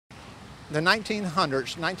the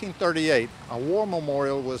 1900s, 1938, a war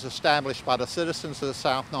memorial was established by the citizens of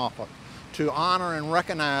South Norfolk to honor and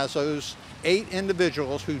recognize those 8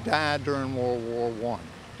 individuals who died during World War I.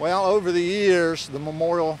 Well, over the years, the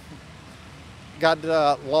memorial got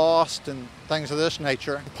lost and things of this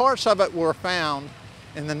nature. Parts of it were found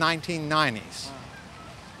in the 1990s.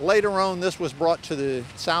 Later on, this was brought to the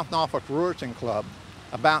South Norfolk Ruritan Club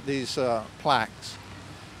about these plaques.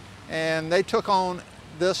 And they took on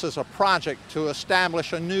this as a project to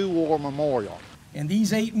establish a new war memorial. And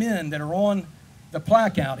these 8 men that are on the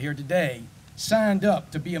plaque out here today signed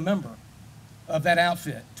up to be a member of that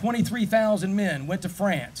outfit. 23,000 men went to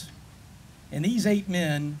France. And these 8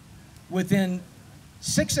 men, within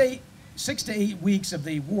 6 to 8 weeks of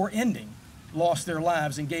the war ending, lost their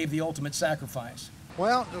lives and gave the ultimate sacrifice.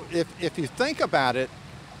 Well, if you think about it,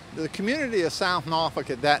 the community of South Norfolk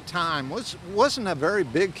at that time wasn't a very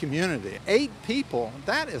big community. 8 people,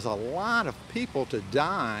 that is a lot of people to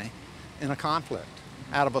die in a conflict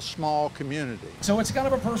out of a small community. So it's kind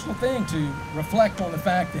of a personal thing to reflect on the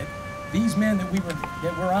fact that these men that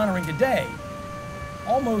we're honoring today,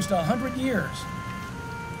 almost 100 years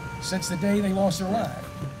since the day they lost their lives.